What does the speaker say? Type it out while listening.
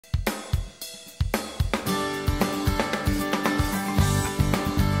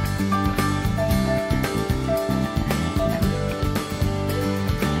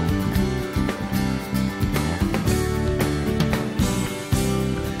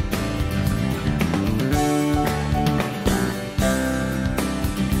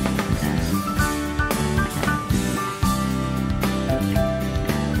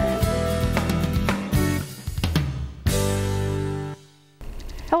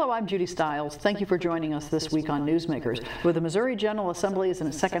Hello, I'm Judy Stiles. Thank you for joining us this week on Newsmakers. With the Missouri General Assembly is in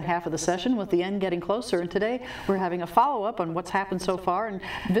the second half of the session, with the end getting closer, and today we're having a follow-up on what's happened so far and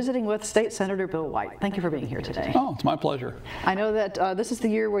visiting with State Senator Bill White. Thank you for being here today. Oh, it's my pleasure. I know that this is the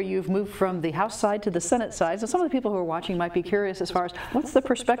year where you've moved from the House side to the Senate side, so some of the people who are watching might be curious as far as what's the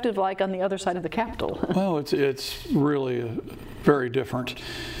perspective like on the other side of the Capitol? Well, it's really very different.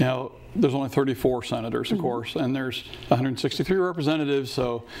 You know, there's only 34 senators, of course, and there's 163 representatives,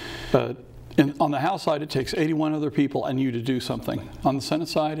 so on the House side, it takes 81 other people and you to do something. On the Senate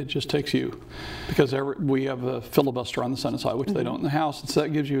side, it just takes you, because we have a filibuster on the Senate side, which they don't in the House, and so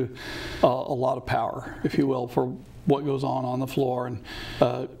that gives you a lot of power, if you will, for what goes on the floor,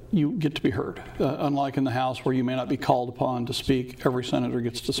 and you get to be heard. Unlike in the House, where you may not be called upon to speak, every senator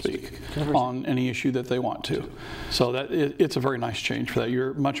gets to speak on any issue that they want to. So it's a very nice change for that.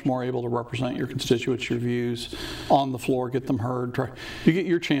 You're much more able to represent your constituents, your views on the floor, get them heard. You get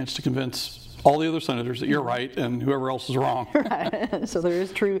your chance to convince all the other senators that you're right and whoever else is wrong. Right. So there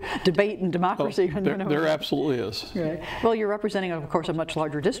is true debate and democracy. Oh, there absolutely is. Right. Well, you're representing, of course, a much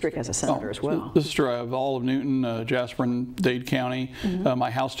larger district as a senator as well. This is true. I have all of Newton, Jasper, and Dade County. My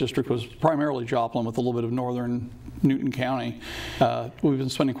House district was primarily Joplin with a little bit of northern Newton County. We've been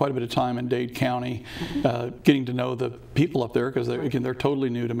spending quite a bit of time in Dade County, getting to know the people up there, because again, they're totally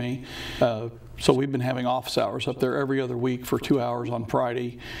new to me. So we've been having office hours up there every other week for 2 hours on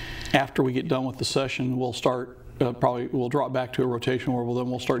Friday. After we get done with the session, we'll start we'll drop back to a rotation where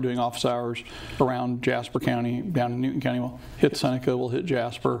we'll start doing office hours around Jasper County, down in Newton County. We'll hit Seneca, we'll hit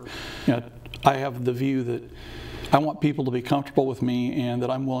Jasper. You know, I have the view that I want people to be comfortable with me and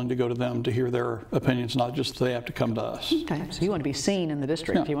that I'm willing to go to them to hear their opinions, not just they have to come to us. Okay, so you want to be seen in the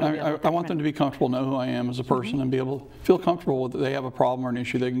district. Yeah, I want them to be comfortable, know who I am as a person, and be able to feel comfortable that they have a problem or an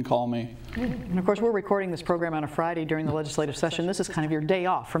issue, they can call me. And of course, we're recording this program on a Friday during the legislative session. This is kind of your day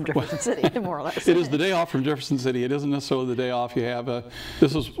off from Jefferson City, more or less. It is the day off from Jefferson City. It isn't necessarily the day off you have.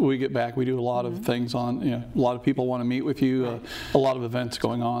 This is when we get back. We do a lot of things on, a lot of people want to meet with you, a lot of events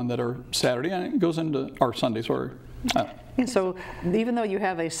going on that are Saturday, and it goes into our Sunday, sorry. And so even though you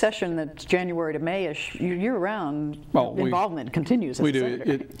have a session that's January to May-ish, year-round involvement continues as we a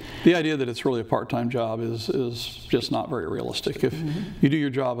senator. do. The idea that it's really a part-time job is just not very realistic. If you do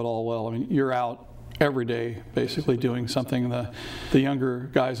your job at all well, I mean, you're out every day basically doing something. The younger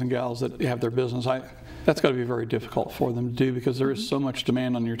guys and gals that have their business, that's got to be very difficult for them to do, because there is so much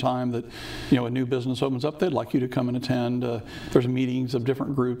demand on your time that, a new business opens up, they'd like you to come and attend. There's meetings of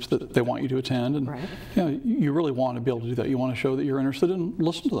different groups that they want you to attend, and you really want to be able to do that. You want to show that you're interested and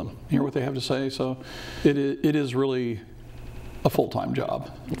listen to them, hear what they have to say. So it is really a full-time job.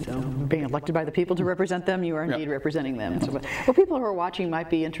 So being elected by the people to represent them, you are indeed representing them. So, well, people who are watching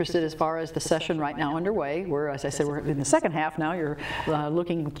might be interested as far as the session right now underway. As I said, we're in the second half now. You're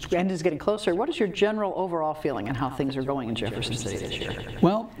looking, end is getting closer. What is your general overall feeling on how things are going in Jefferson City this year?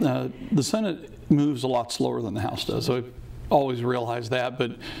 Well, the Senate moves a lot slower than the House does. So always realized that,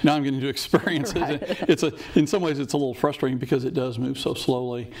 but now I'm getting to experience it. In some ways it's a little frustrating because it does move so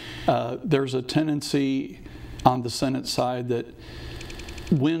slowly. There's a tendency on the Senate side that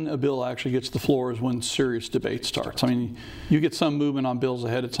when a bill actually gets to the floor is when serious debate starts. I mean, you get some movement on bills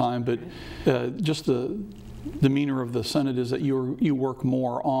ahead of time, but just the demeanor of the Senate is that you work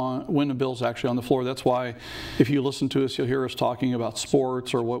more on when a bill's actually on the floor. That's why if you listen to us, you'll hear us talking about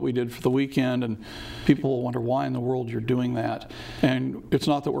sports or what we did for the weekend, and people will wonder why in the world you're doing that. And it's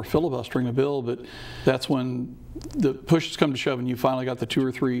not that we're filibustering a bill, but that's when the push has come to shove and you finally got the 2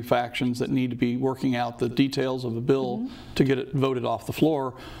 or 3 factions that need to be working out the details of a bill to get it voted off the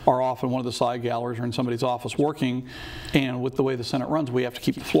floor are off in one of the side galleries or in somebody's office working, and with the way the Senate runs, we have to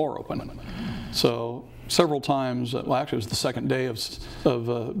keep the floor open. So several times, well, actually it was the second day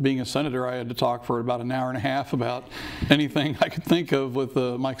of being a senator, I had to talk for about an hour and a half about anything I could think of with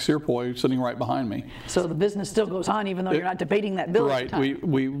Mike Searpoy sitting right behind me. So the business still goes on even though you're not debating that bill right. at the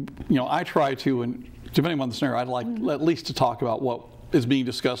time. I try to, and depending on the scenario, I'd like at least to talk about what is being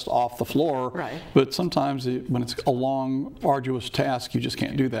discussed off the floor. Right. But sometimes when it's a long, arduous task, you just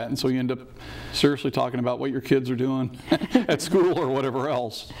can't do that. And so you end up seriously talking about what your kids are doing at school or whatever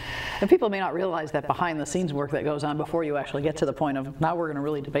else. And people may not realize that behind the scenes work that goes on before you actually get to the point of now we're going to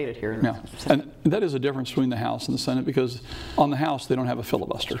really debate it here. Yeah. And that is a difference between the House and the Senate, because on the House they don't have a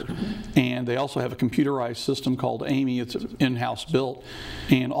filibuster. And they also have a computerized system called Amy. It's in-house built.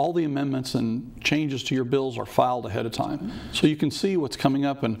 And all the amendments and changes to your bills are filed ahead of time. So you can see what's coming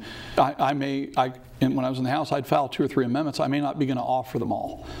up, and I when I was in the House, I'd file 2 or 3 amendments. I may not be going to offer them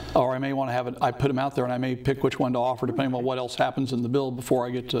all, or I may want to have it. I put them out there, and I may pick which one to offer depending on what else happens in the bill before I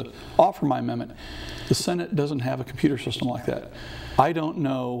get to offer my amendment. The Senate doesn't have a computer system like that. I don't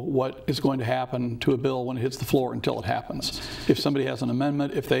know what is going to happen to a bill when it hits the floor until it happens. If somebody has an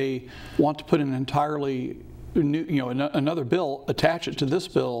amendment, if they want to put an entirely new, another bill, attach it to this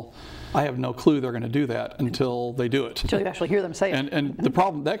bill, I have no clue they're going to do that until they do it. Until you actually hear them say it. And the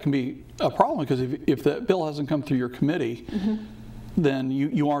problem, that can be a problem, because if that bill hasn't come through your committee, then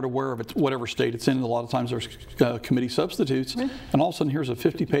you aren't aware of it, whatever state it's in. A lot of times there's committee substitutes, and all of a sudden here's a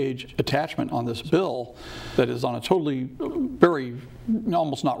 50-page attachment on this bill that is on a totally, very,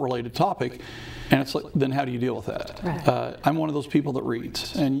 almost not related topic, and it's like, then how do you deal with that? Right. I'm one of those people that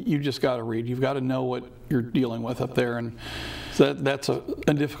reads, and you just got to read. You've got to know what you're dealing with up there, and so that's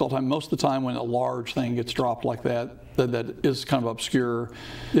a difficult time. Most of the time when a large thing gets dropped like that is kind of obscure,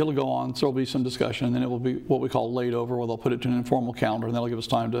 it'll go on, so there'll be some discussion, and then it will be what we call laid over, where they'll put it to an informal calendar, and that'll give us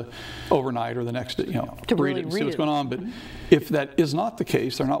time to overnight or the next day, to read it and see what's going on. But if that is not the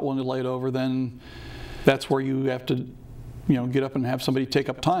case, they're not willing to lay it over, then that's where you have to get up and have somebody take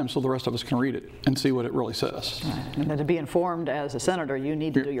up time so the rest of us can read it and see what it really says. Right. And then to be informed as a senator, you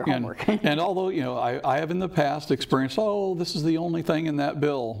need to do your homework. And although, I have in the past experienced, this is the only thing in that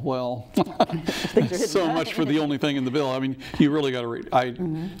bill. Well, so much for the only thing in the bill. I mean, you really got to read. I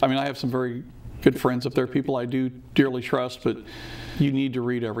mean, I have some very good friends up there, people I do dearly trust, but you need to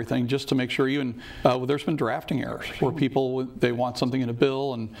read everything just to make sure. Even there's been drafting errors where people, they want something in a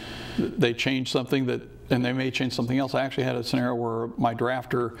bill and they change something and they may change something else. I actually had a scenario where my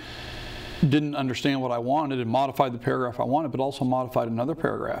drafter didn't understand what I wanted and modified the paragraph I wanted, but also modified another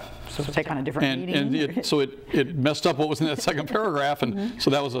paragraph. So take on a different meaning? So it messed up what was in that second paragraph, and so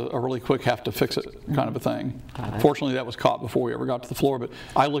that was a really quick have to fix it kind of a thing. Fortunately, that was caught before we ever got to the floor, but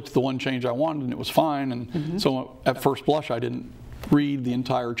I looked at the one change I wanted and it was fine, and so at first blush I didn't read the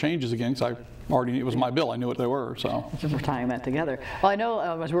entire changes again, because I already knew it was my bill. I knew what they were. So we're tying that together. Well, I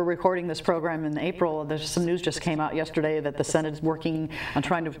know as we're recording this program in April, there's some news just came out yesterday that the Senate is working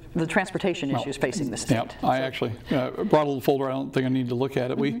on the transportation issues facing the state. Yeah, I actually brought a little folder. I don't think I need to look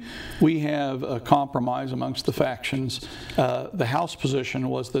at it. We have a compromise amongst the factions. The House position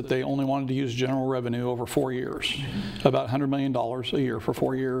was that they only wanted to use general revenue over 4 years, about $100 million a year for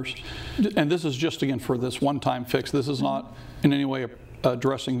 4 years. And this is just, again, for this one-time fix. This is not in any way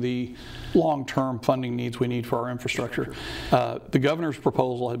addressing the long-term funding needs we need for our infrastructure. The governor's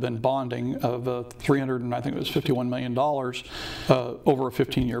proposal had been bonding of $351 million over a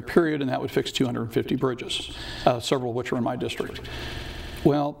 15-year period, and that would fix 250 bridges, several of which are in my district.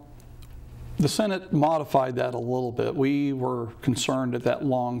 Well, the Senate modified that a little bit. We were concerned at that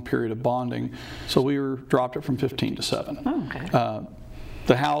long period of bonding, so we dropped it from 15 to 7. Oh, okay.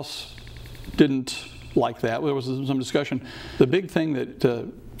 The House didn't like that. There was some discussion. The big thing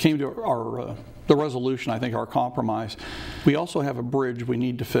that came to the resolution, I think, our compromise, we also have a bridge we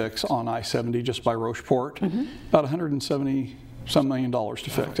need to fix on I-70 just by Rocheport, about $170-some million to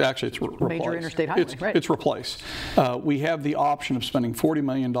fix. Actually, it's replaced. Major interstate highway, right. It's replaced. We have the option of spending $40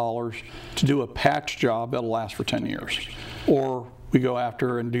 million to do a patch job that'll last for 10 years. Or we go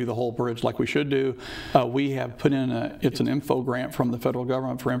after and do the whole bridge like we should do. We have put in it's an info grant from the federal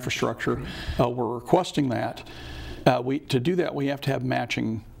government for infrastructure. We're requesting that. To do that, we have to have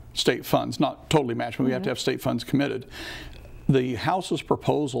matching state funds, not totally matching, we have to have state funds committed. The House's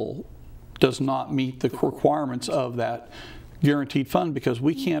proposal does not meet the requirements of that guaranteed fund, because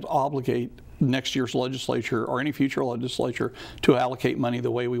we can't obligate next year's legislature or any future legislature to allocate money the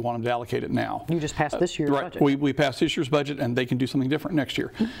way we want them to allocate it now. You just passed this year's budget. We passed this year's budget, and they can do something different next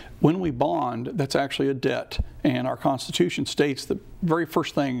year. When we bond, that's actually a debt, and our Constitution states the very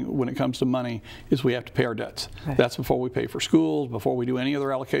first thing when it comes to money is we have to pay our debts. Right. That's before we pay for schools, before we do any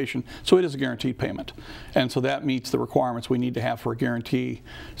other allocation. So it is a guaranteed payment, and so that meets the requirements we need to have for a guarantee.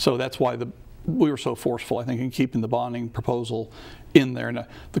 So that's why we were so forceful, I think, in keeping the bonding proposal in there. And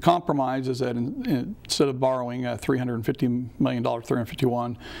the compromise is that instead of borrowing $350 million,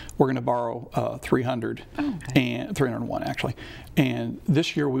 $351, we're going to borrow 300, and 301 actually. And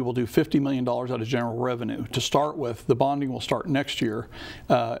this year we will do $50 million out of general revenue to start with. The bonding will start next year.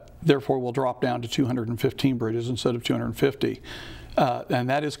 Therefore, we'll drop down to 215 bridges instead of 250. And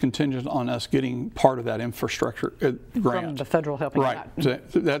that is contingent on us getting part of that infrastructure grant. From the federal helping right. out.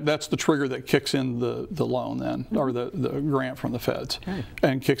 That's the trigger that kicks in the loan then, or the grant from the feds,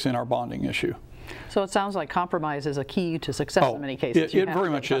 and kicks in our bonding issue. So it sounds like compromise is a key to success in many cases. It very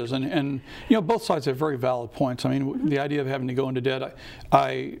much is, and you know, both sides have very valid points. I mean, the idea of having to go into debt,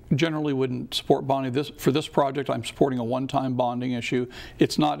 I generally wouldn't support bonding. For this project, I'm supporting a one-time bonding issue.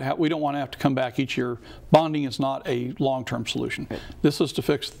 It's not, we don't want to have to come back each year. Bonding is not a long-term solution. This is to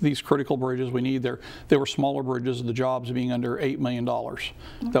fix these critical bridges we need. They were smaller bridges, the jobs being under $8 million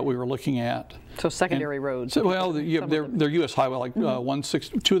that we were looking at. So secondary roads. Well, they're U.S. highway, like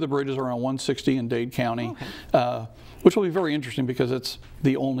 160. Two of the bridges are on 160 in Dade County, which will be very interesting because it's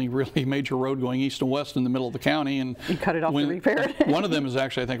the only really major road going east and west in the middle of the county. And you cut it off to repair it. One of them is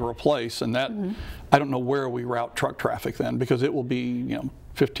actually, I think, a replace, and that I don't know where we route truck traffic then, because it will be, you know,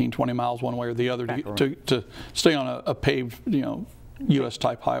 15, 20 miles one way or the other to stay on a paved, you know, U.S.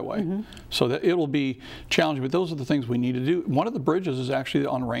 type highway. So that it will be challenging, but those are the things we need to do. One of the bridges is actually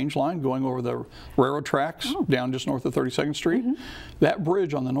on Range Line going over the railroad tracks down just north of 32nd Street. That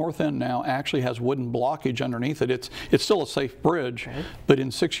bridge on the north end now actually has wooden blockage underneath it. It's still a safe bridge, but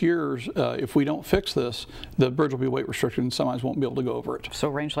in 6 years, if we don't fix this, the bridge will be weight restricted and semis won't be able to go over it. So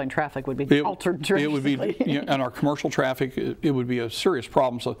Range Line traffic would be altered drastically. It would be, you know, and our commercial traffic, it would be a serious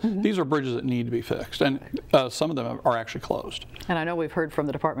problem. So these are bridges that need to be fixed, and some of them are actually closed. And I know we've heard from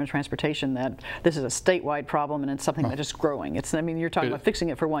the Department of Transportation that this is a statewide problem and it's something that is growing. I mean, you're talking about fixing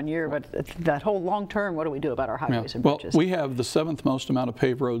it for 1 year, but that whole long term, what do we do about our highways and bridges? Well, we have the 7th most amount of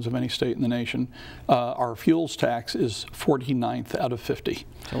paved roads of any state in the nation. Our fuels tax is 49th out of 50.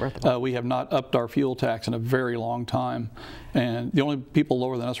 So we have not upped our fuel tax in a very long time. And the only people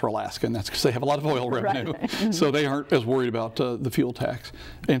lower than us are Alaska, and that's because they have a lot of oil revenue. So they aren't as worried about the fuel tax.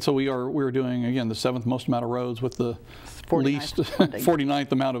 And so we're doing, again, the 7th most amount of roads with the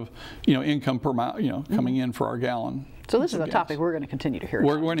 49th amount of, you know, income per mile, you know, coming in for our gallon. So this is a topic we're going to continue to hear about.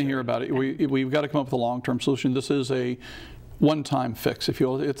 We're going to hear about it. We've got to come up with a long-term solution. This is a one-time fix, if you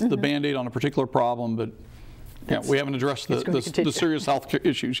will. It's the Band-Aid on a particular problem, but yeah, we haven't addressed the serious health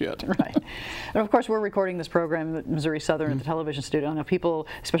issues yet. Right. And of course, we're recording this program at Missouri Southern at the television studio. I know people,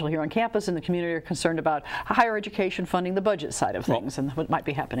 especially here on campus in the community, are concerned about higher education funding, the budget side of things, and what might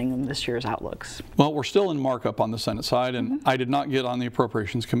be happening in this year's outlooks. Well, we're still in markup on the Senate side, and I did not get on the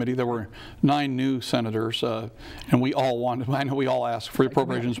Appropriations Committee. There were 9 new senators, and we all wanted, I know we all asked for the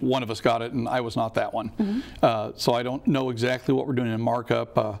appropriations. One of us got it, and I was not that one. So I don't know exactly what we're doing in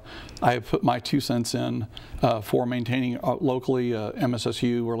markup. I have put my 2 cents in for maintaining locally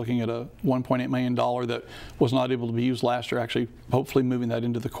MSSU. We're looking at a $1.8 million that was not able to be used last year, actually hopefully moving that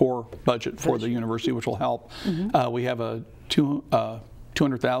into the core budget for the university, which will help. We have a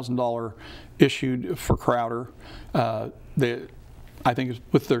 $200,000 issued for Crowder. I think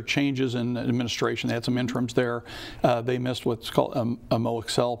with their changes in administration, they had some interims there. They missed what's called a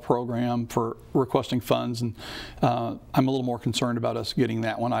MoExcel program for requesting funds, and I'm a little more concerned about us getting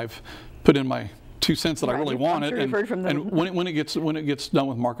that one. I've put in my 2 cents that I really wanted, and when it gets done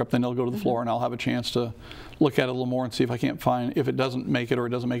with markup, then they'll go to the floor, and I'll have a chance to look at it a little more and see if I can't find, if it doesn't make it or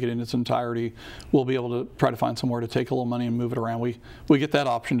it doesn't make it in its entirety, we'll be able to try to find somewhere to take a little money and move it around. We get that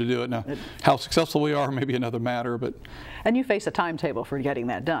option to do it. Now, how successful we are may be another matter, but. And you face a timetable for getting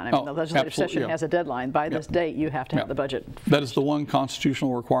that done. I mean, the legislative session has a deadline. By this date, you have to have the budget. That is the one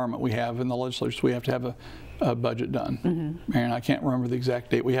constitutional requirement we have in the legislature. So we have to have a budget done. And I can't remember the exact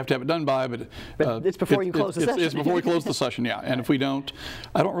date we have to have it done by, but it's before you close the session. It's before we close the session, yeah. And if we don't,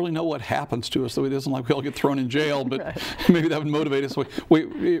 I don't really know what happens to us. So it isn't like we all get thrown in jail, but maybe that would motivate us.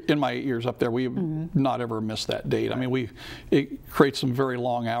 In my 8 years up there, we have not ever missed that date. I mean, it creates some very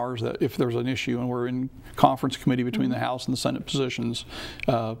long hours that if there's an issue and we're in conference committee between the House and the Senate positions,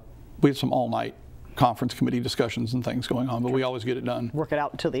 we have some all-night conference committee discussions and things going on, but we always get it done. Work it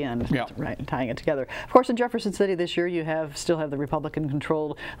out until the end, right, and tying it together. Of course, in Jefferson City this year, you still have the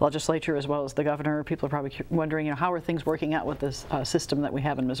Republican-controlled legislature as well as the governor. People are probably wondering, you know, how are things working out with this system that we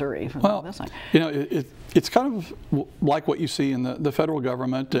have in Missouri? Well, you know, it's kind of like what you see in the federal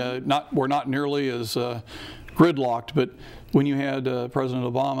government. We're not nearly as gridlocked, but when you had President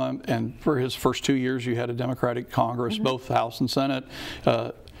Obama, and for his first 2 years, you had a Democratic Congress, both the House and Senate.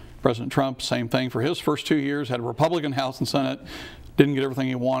 President Trump, same thing. For his first 2 years, had a Republican House and Senate, didn't get everything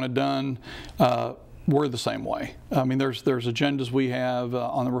he wanted done. We're the same way. I mean, there's agendas we have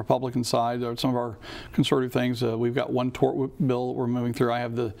on the Republican side. Some of our conservative things. We've got one tort bill that we're moving through. I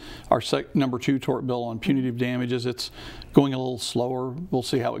have our number 2 tort bill on punitive damages. It's going a little slower. We'll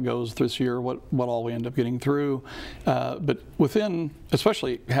see how it goes this year, what all we end up getting through. But within,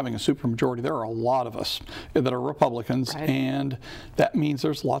 especially having a supermajority, there are a lot of us that are Republicans, and that means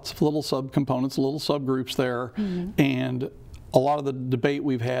there's lots of little subcomponents, little subgroups there, and a lot of the debate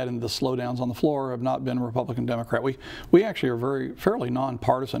we've had and the slowdowns on the floor have not been Republican, Democrat. We actually are fairly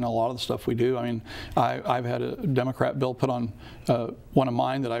nonpartisan in a lot of the stuff we do. I mean, I've had a Democrat bill put on one of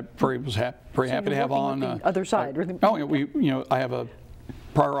mine that I was very happy to have on. The other side. I have a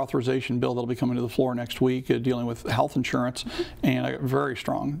prior authorization bill that'll be coming to the floor next week dealing with health insurance, and I got very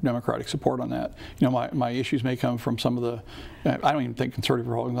strong Democratic support on that. My issues may come from some of the, I don't even think conservative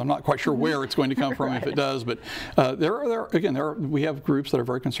Republicans, I'm not quite sure where it's going to come from if it does, but we have groups that are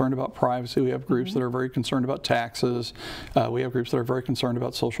very concerned about privacy, we have groups that are very concerned about taxes, we have groups that are very concerned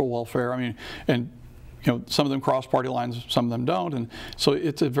about social welfare. I mean, and some of them cross party lines, some of them don't, and so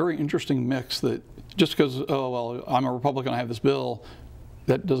it's a very interesting mix that just because, oh, well, I'm a Republican, I have this bill,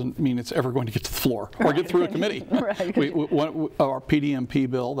 that doesn't mean it's ever going to get to the floor or get through a committee. Our PDMP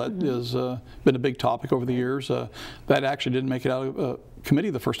bill that has been a big topic over the years, that actually didn't make it out of committee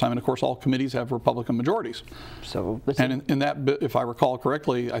the first time, and of course all committees have Republican majorities. So, and in that, if I recall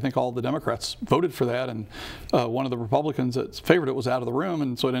correctly, I think all the Democrats voted for that, and one of the Republicans that favored it was out of the room,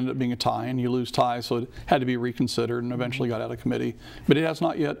 and so it ended up being a tie, and you lose ties, so it had to be reconsidered and eventually got out of committee. But it has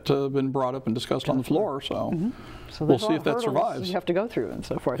not yet been brought up and discussed on the floor, so. So we'll see if that survives. You have to go through and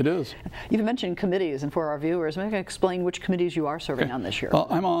so forth. It is. You've mentioned committees, and for our viewers, maybe explain which committees you are serving on this year. Well,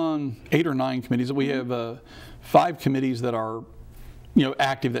 I'm on 8 or 9 committees. We have 5 committees that are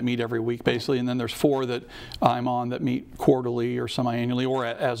active that meet every week basically, and then there's 4 that I'm on that meet quarterly or semi-annually or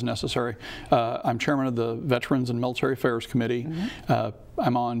as necessary. I'm chairman of the Veterans and Military Affairs Committee.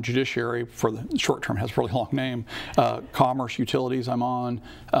 I'm on Judiciary, for the short term, has a really long name. Commerce, Utilities, I'm on.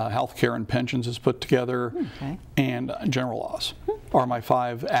 Healthcare and Pensions is put together. And General Laws are my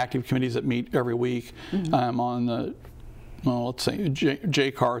 5 active committees that meet every week. I'm on the, well, let's say,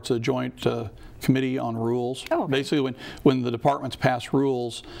 JCAR, it's a joint committee on rules. Basically, when the departments pass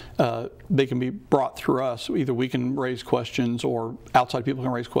rules, they can be brought through us. Either we can raise questions or outside people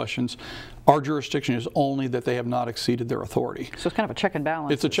can raise questions. Our jurisdiction is only that they have not exceeded their authority. So it's kind of a check and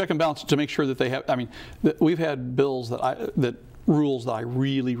balance. It's a check and balance to make sure that they have, I mean, we've had bills that rules that I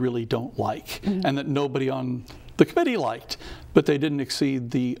really, really don't like, and that nobody on the committee liked, but they didn't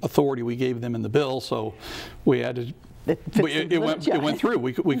exceed the authority we gave them in the bill, so we had to. It went through.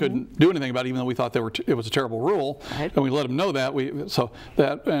 We couldn't do anything about it, even though we thought it was a terrible rule, and we let them know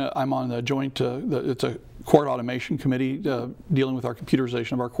that. I'm on the joint. It's a court automation committee dealing with our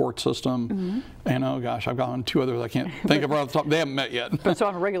computerization of our court system. And oh gosh, I've gone 2 others I can't think of right off the top. They haven't met yet. But so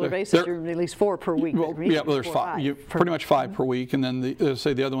on a regular basis, you're at least 4 per week. Well, there's 5. Pretty much 5 per week, and then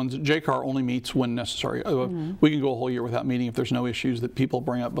the other ones, JCAR only meets when necessary. We can go a whole year without meeting if there's no issues that people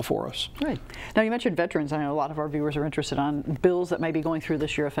bring up before us. Right. Now you mentioned veterans. I know a lot of our viewers are interested on bills that may be going through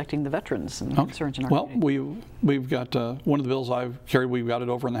this year affecting the veterans and concerns in our community. Well, we've got one of the bills I've carried. We've got it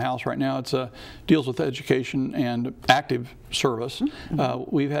over in the House right now. It's deals with education and active service.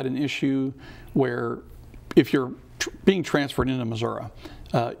 We've had an issue where if you're being transferred into Missouri,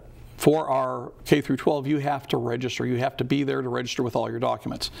 for our K through 12, you have to register. You have to be there to register with all your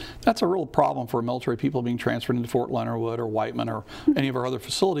documents. That's a real problem for military people being transferred into Fort Leonard Wood or Whiteman or any of our other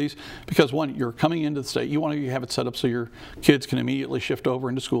facilities, because one, you're coming into the state. You want to have it set up so your kids can immediately shift over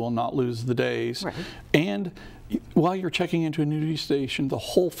into school and not lose the days. And while you're checking into a new duty station, the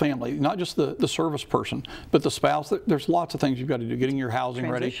whole family, not just the service person, but the spouse, there's lots of things you've got to do, getting your housing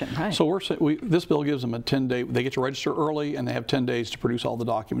ready. So this bill gives them a 10-day, they get to register early, and they have 10 days to produce all the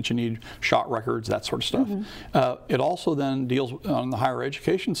documents you need, shot records, that sort of stuff. It also then deals on the higher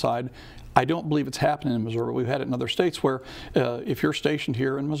education side. I don't believe it's happening in Missouri, but we've had it in other states where if you're stationed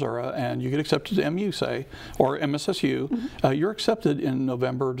here in Missouri and you get accepted to MU, say, or MSSU, you're accepted in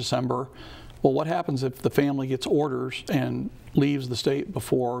November, December. Well, what happens if the family gets orders and leaves the state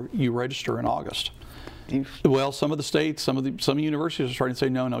before you register in August? Well, some of the states, some universities are starting to say,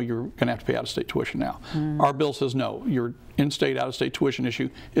 no, you're going to have to pay out-of-state tuition now. Our bill says no, your in-state, out-of-state tuition issue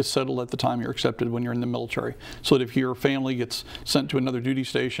is settled at the time you're accepted when you're in the military. So that if your family gets sent to another duty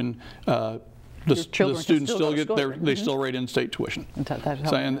station, the students still get they still rate in-state tuition.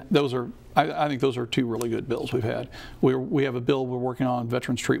 And those are, I think those are 2 really good bills we've had. We have a bill we're working on,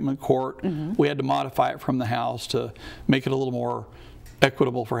 Veterans Treatment Court. We had to modify it from the House to make it a little more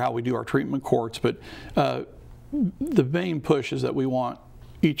equitable for how we do our treatment courts, but the main push is that we want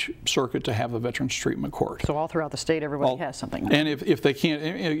each circuit to have a veterans treatment court. So all throughout the state, everybody has something. And if they can't,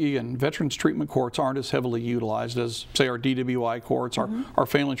 again, veterans treatment courts aren't as heavily utilized as, say, our DWI courts, our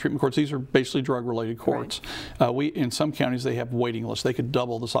family treatment courts. These are basically drug-related courts. In some counties, they have waiting lists. They could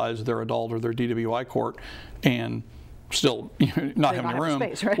double the size of their adult or their DWI court and still not having a room.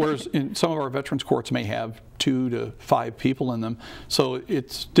 Space, whereas in some of our veterans courts may have 2 to 5 people in them. So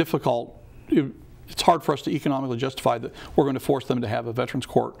it's difficult. it's hard for us to economically justify that we're going to force them to have a veterans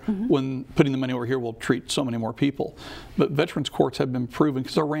court when putting the money over here will treat so many more people. But veterans courts have been proven,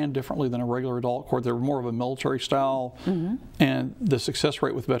 because they're ran differently than a regular adult court. They're more of a military style, and the success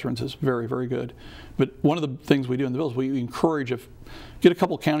rate with veterans is very, very good. But one of the things we do in the bill is we encourage, get a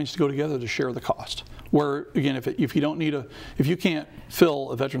couple of counties to go together to share the cost. Where, again, if you don't need if you can't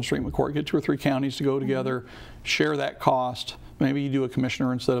fill a veterans treatment court, get 2 or 3 counties to go together, share that cost. Maybe you do a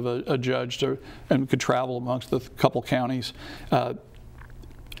commissioner instead of a judge, and could travel amongst the couple counties.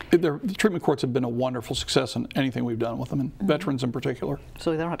 The treatment courts have been a wonderful success in anything we've done with them, and veterans in particular.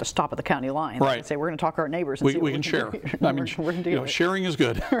 So they don't have to stop at the county line. Right. They can say, we're going to talk to our neighbors. And we can share. I mean, sharing is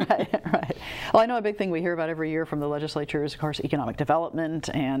good. Right, right. Well, I know a big thing we hear about every year from the legislature is, of course, economic development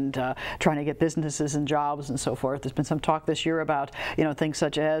and trying to get businesses and jobs and so forth. There's been some talk this year about, things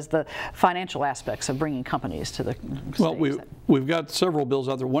such as the financial aspects of bringing companies to the states. Well, we've got several bills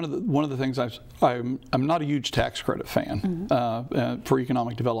out there. One of the things I'm not a huge tax credit fan for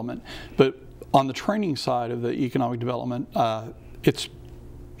economic development. But on the training side of the economic development, it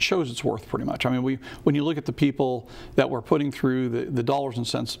shows its worth pretty much. I mean, when you look at the people that we're putting through the dollars and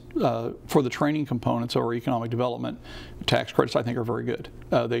cents for the training components of our economic development, tax credits I think are very good.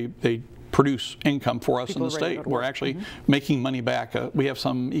 They produce income for us in the state. We're actually making money back. We have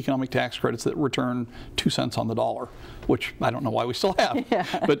some economic tax credits that return 2 cents on the dollar, which I don't know why we still have.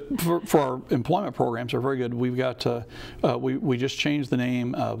 But for our employment programs, they're very good. We've got we just changed the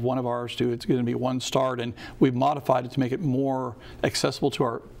name of one of ours to, it's going to be One Start, and we've modified it to make it more accessible to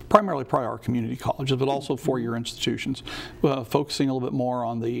our primarily probably our community colleges, but also four-year institutions, focusing a little bit more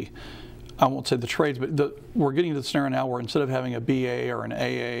on the, I won't say the trades, but we're getting to the scenario now where instead of having a BA or an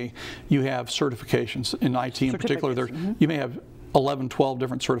AA, you have certifications. In IT in particular, you may have 11, 12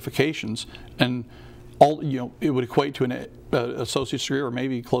 different certifications, and all, it would equate to an associate's degree or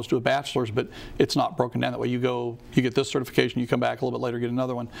maybe close to a bachelor's, but it's not broken down that way. You get this certification, you come back a little bit later, get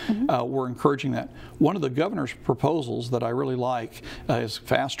another one. We're encouraging that. One of the governor's proposals that I really like is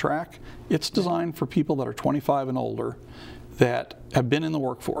Fast Track. It's designed for people that are 25 and older that have been in the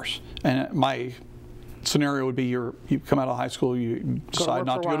workforce. And my scenario would be you come out of high school, you decide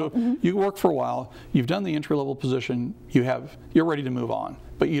not to go to, you work for a while, you've done the entry-level position, you're ready to move on,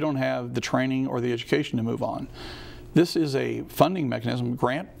 but you don't have the training or the education to move on. This is a funding mechanism,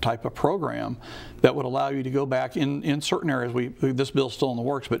 grant type of program that would allow you to go back in certain areas. This bill's still in the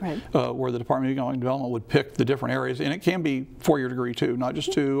works, but where the Department of Economic Development would pick the different areas, and it can be four-year degree too, not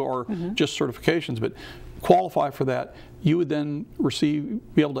just 2 or just certifications, but qualify for that. You would then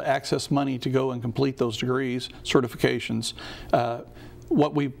be able to access money to go and complete those degrees, certifications.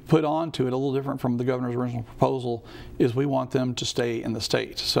 What we put onto it, a little different from the governor's original proposal, is we want them to stay in the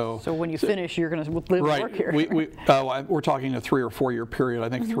state. So when you finish, you're going to live and work here. We're talking a 3 or 4 year period. I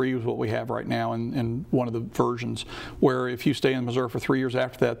think 3 is what we have right now in one of the versions, where if you stay in Missouri for 3 years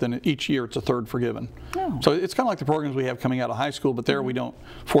after that, then each year it's a third forgiven. So it's kind of like the programs we have coming out of high school, but there we don't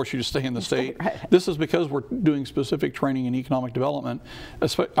force you to stay in the state. This is because we're doing specific training in economic development.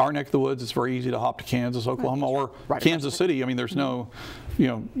 Our neck of the woods, it's very easy to hop to Kansas, Oklahoma, or Kansas City. I mean, there's no,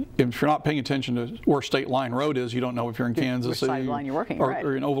 if you're not paying attention to where State Line Road is, you don't know if you're in Kansas City line you're working,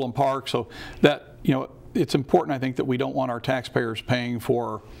 or in Overland Park. So that, it's important, I think, that we don't want our taxpayers paying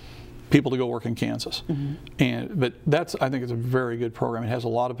for people to go work in Kansas. But I think it's a very good program. It has a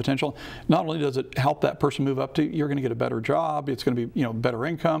lot of potential. Not only does it help that person move up you're going to get a better job, it's going to be better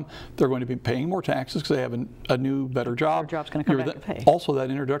income, they're going to be paying more taxes because they have a new, better job. Their job's going to come back to pay. Also, that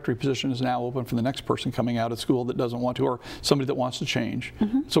introductory position is now open for the next person coming out of school that doesn't want to, or somebody that wants to change.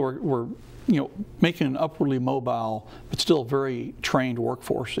 So we're making an upwardly mobile, but still very trained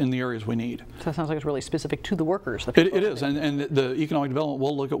workforce in the areas we need. So that sounds like it's really specific to the workers. It is, and the economic development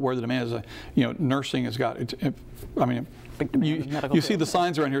will look at where the demand is. Nursing has got, I mean, you see the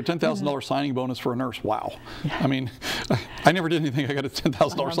signs around here, $10,000 signing bonus for a nurse. Wow. I mean, I never did anything I got a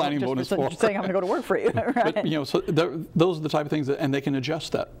 $10,000 signing bonus for. Just saying I'm going to go to work for you. Right. But, so those are the type of things and they can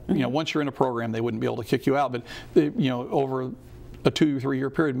adjust that. Once you're in a program, they wouldn't be able to kick you out, but over a 2 or 3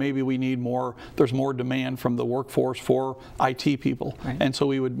 year period, maybe we need more, there's more demand from the workforce for IT people. And so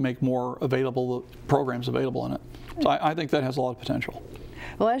we would make more programs available in it. So I think that has a lot of potential.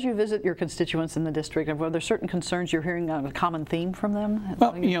 Well, as you visit your constituents in the district, are there certain concerns you're hearing a common theme from them?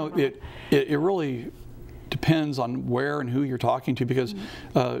 Well, it really depends on where and who you're talking to, because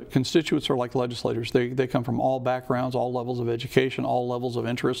constituents are like legislators. They come from all backgrounds, all levels of education, all levels of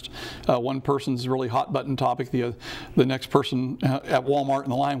interest. One person's really hot button topic, the next person at Walmart in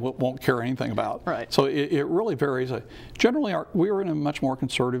the line won't care anything about. So it really varies. Generally, we're in a much more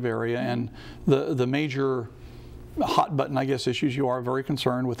conservative area, and the major hot button, I guess, issues. You are very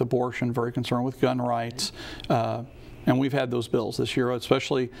concerned with abortion, very concerned with gun rights. And we've had those bills this year,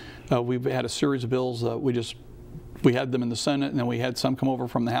 especially we've had a series of bills that we had them in the Senate, and then we had some come over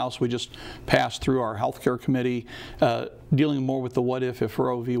from the House. We just passed through our health care committee, dealing more with the what if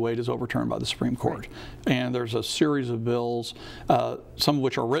Roe v. Wade is overturned by the Supreme Court. Right. And there's a series of bills, some of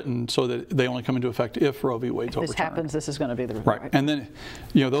which are written so that they only come into effect if Roe v. Wade's overturned. If this happens, this is going to be the right. And then,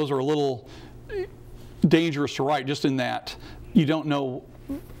 you know, those are a little dangerous to write, just in that you don't know.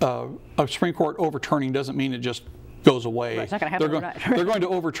 A Supreme Court overturning doesn't mean it just goes away. Right, it's not going to happen overnight. They're going to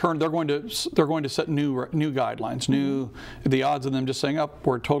overturn. They're going to set new guidelines. The odds of them just saying, "Up,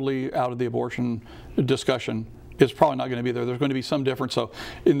 we're totally out of the abortion discussion," is probably not going to be there. There's going to be some difference. So,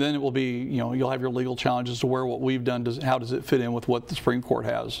 and then it will be, you know, you'll have your legal challenges to where what we've done how does it fit in with what the Supreme Court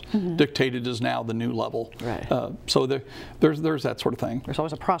has dictated is now the new level. Right. So there's that sort of thing. There's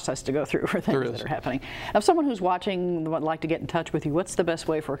always a process to go through for things that are happening. If someone who's watching would like to get in touch with you, what's the best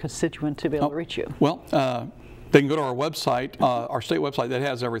way for a constituent to be able to reach you? Well, they can go to our website, our state website that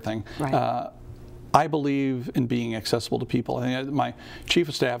has everything. Right. I believe in being accessible to people. I think my chief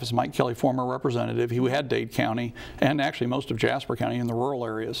of staff is Mike Kelly, former representative. He had Dade County and actually most of Jasper County in the rural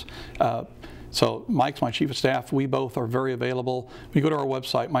areas. So Mike's my chief of staff. We both are very available. We go to our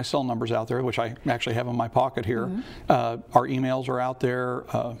website. My cell number's out there, which I actually have in my pocket here. Our emails are out there.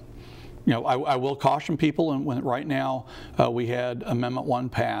 You know, I will caution people, and right now we had Amendment 1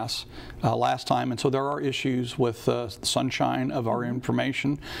 pass last time, and so there are issues with sunshine of our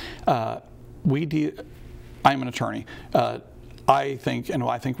information. I'm an attorney. I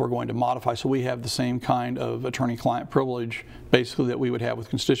think we're going to modify so we have the same kind of attorney-client privilege basically that we would have with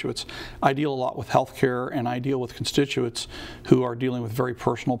constituents. I deal a lot with healthcare, and I deal with constituents who are dealing with very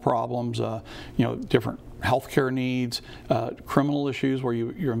personal problems, you know, different healthcare needs, criminal issues where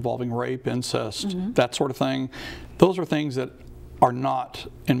you're involving rape, incest, that sort of thing. Those are things that are not,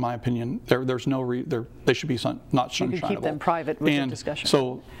 in my opinion, there's no they should be not sunshineable. You can keep them private with the discussion.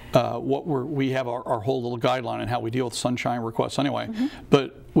 So we have our whole little guideline on how we deal with sunshine requests anyway.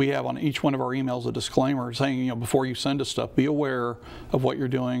 But we have on each one of our emails a disclaimer saying, you know, before you send us stuff, be aware of what you're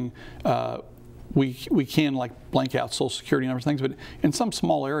doing. We can like blank out Social Security and other things, but in some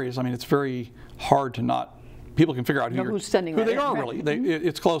small areas, I mean, it's very hard to not. People can figure out who they are really.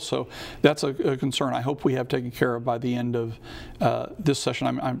 It's close, so that's a concern. I hope we have taken care of by the end of this session.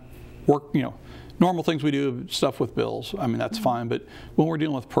 I'm you know, normal things we do, stuff with bills. I mean, that's fine. But when we're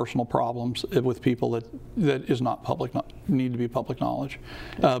dealing with personal problems with people that is not public, need to be public knowledge.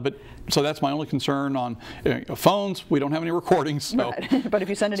 But so that's my only concern on phones. We don't have any recordings. So. Right. But if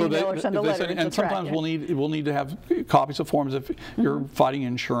you send an email or send a letter, and sometimes we'll need to have copies of forms if you're fighting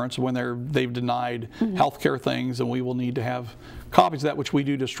insurance when they've denied healthcare things, and we will need to have copies of that, which we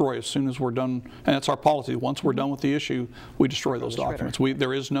do destroy as soon as we're done, and that's our policy. Once we're done with the issue, we destroy those documents.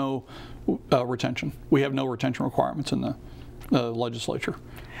 There is no retention. We have no retention requirements in the legislature.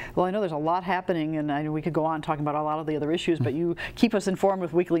 Well, I know there's a lot happening, and I know we could go on talking about a lot of the other issues, but you keep us informed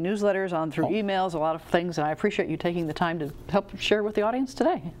with weekly newsletters, through emails, a lot of things, and I appreciate you taking the time to help share with the audience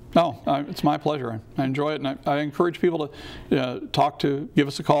today. No, it's my pleasure. I enjoy it, and I encourage people to give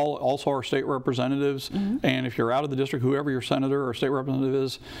us a call, also our state representatives, and if you're out of the district, whoever your senator or state representative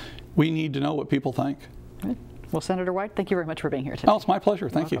is, we need to know what people think. Right. Well, Senator White, thank you very much for being here today. Oh, it's my pleasure.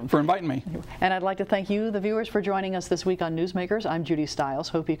 Thank you for inviting me. And I'd like to thank you, the viewers, for joining us this week on Newsmakers. I'm Judy Stiles.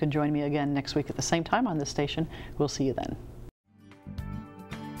 Hope you can join me again next week at the same time on this station. We'll see you then.